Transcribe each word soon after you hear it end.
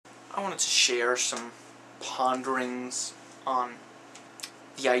I wanted to share some ponderings on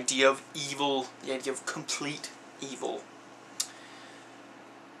the idea of evil, the idea of complete evil.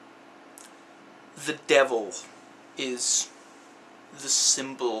 The devil is the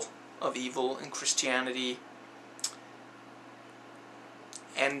symbol of evil in Christianity,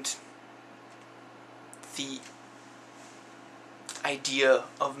 and the idea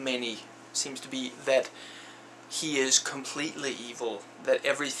of many seems to be that he is completely evil, that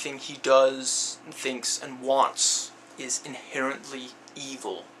everything he does, and thinks, and wants is inherently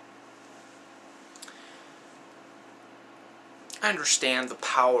evil. I understand the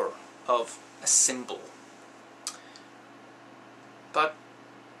power of a symbol, but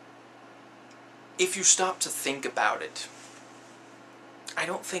if you stop to think about it, I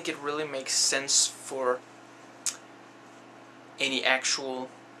don't think it really makes sense for any actual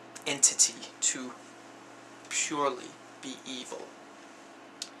entity to purely be evil.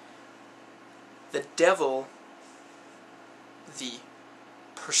 The devil, the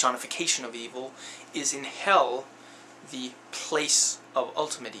personification of evil, is in hell, the place of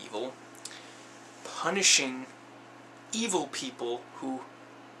ultimate evil, punishing evil people who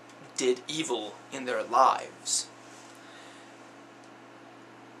did evil in their lives.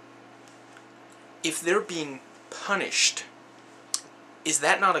 If they're being punished, is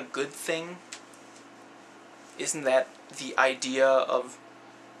that not a good thing? Isn't that the idea of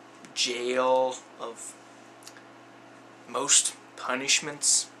jail, of most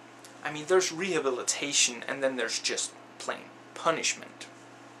punishments? I mean, there's rehabilitation, and then there's just plain punishment.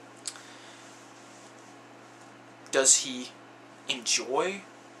 Does he enjoy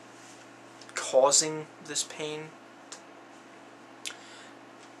causing this pain?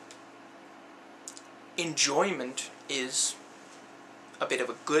 Enjoyment is a bit of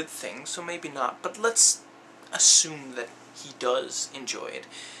a good thing, so maybe not, but let's assume that he does enjoy it.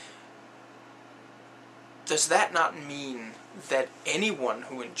 Does that not mean that anyone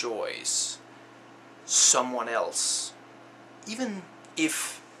who enjoys someone else, even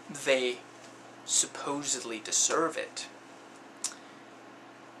if they supposedly deserve it,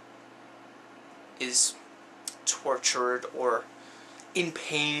 is tortured or in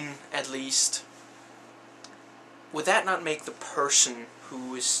pain at least? Would that not make the person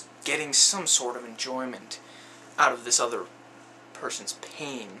who is getting some sort of enjoyment out of this other person's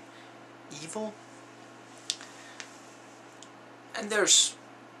pain evil? And there's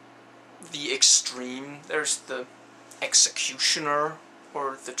the extreme, there's the executioner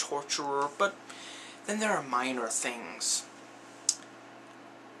or the torturer, but then there are minor things.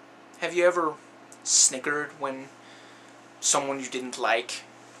 Have you ever snickered when someone you didn't like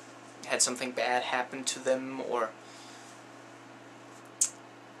had something bad happen to them, or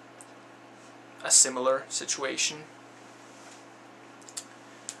a similar situation?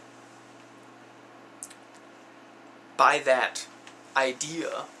 By that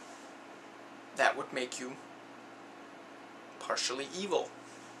idea, that would make you partially evil.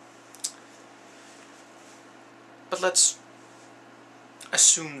 But let's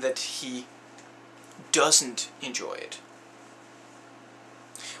assume that he doesn't enjoy it.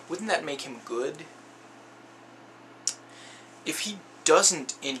 Wouldn't that make him good? If he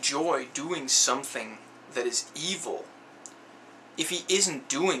doesn't enjoy doing something that is evil, if he isn't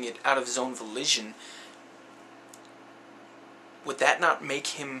doing it out of his own volition, would that not make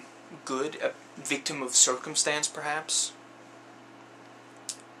him good, a victim of circumstance perhaps?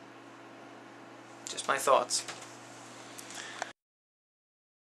 Just my thoughts.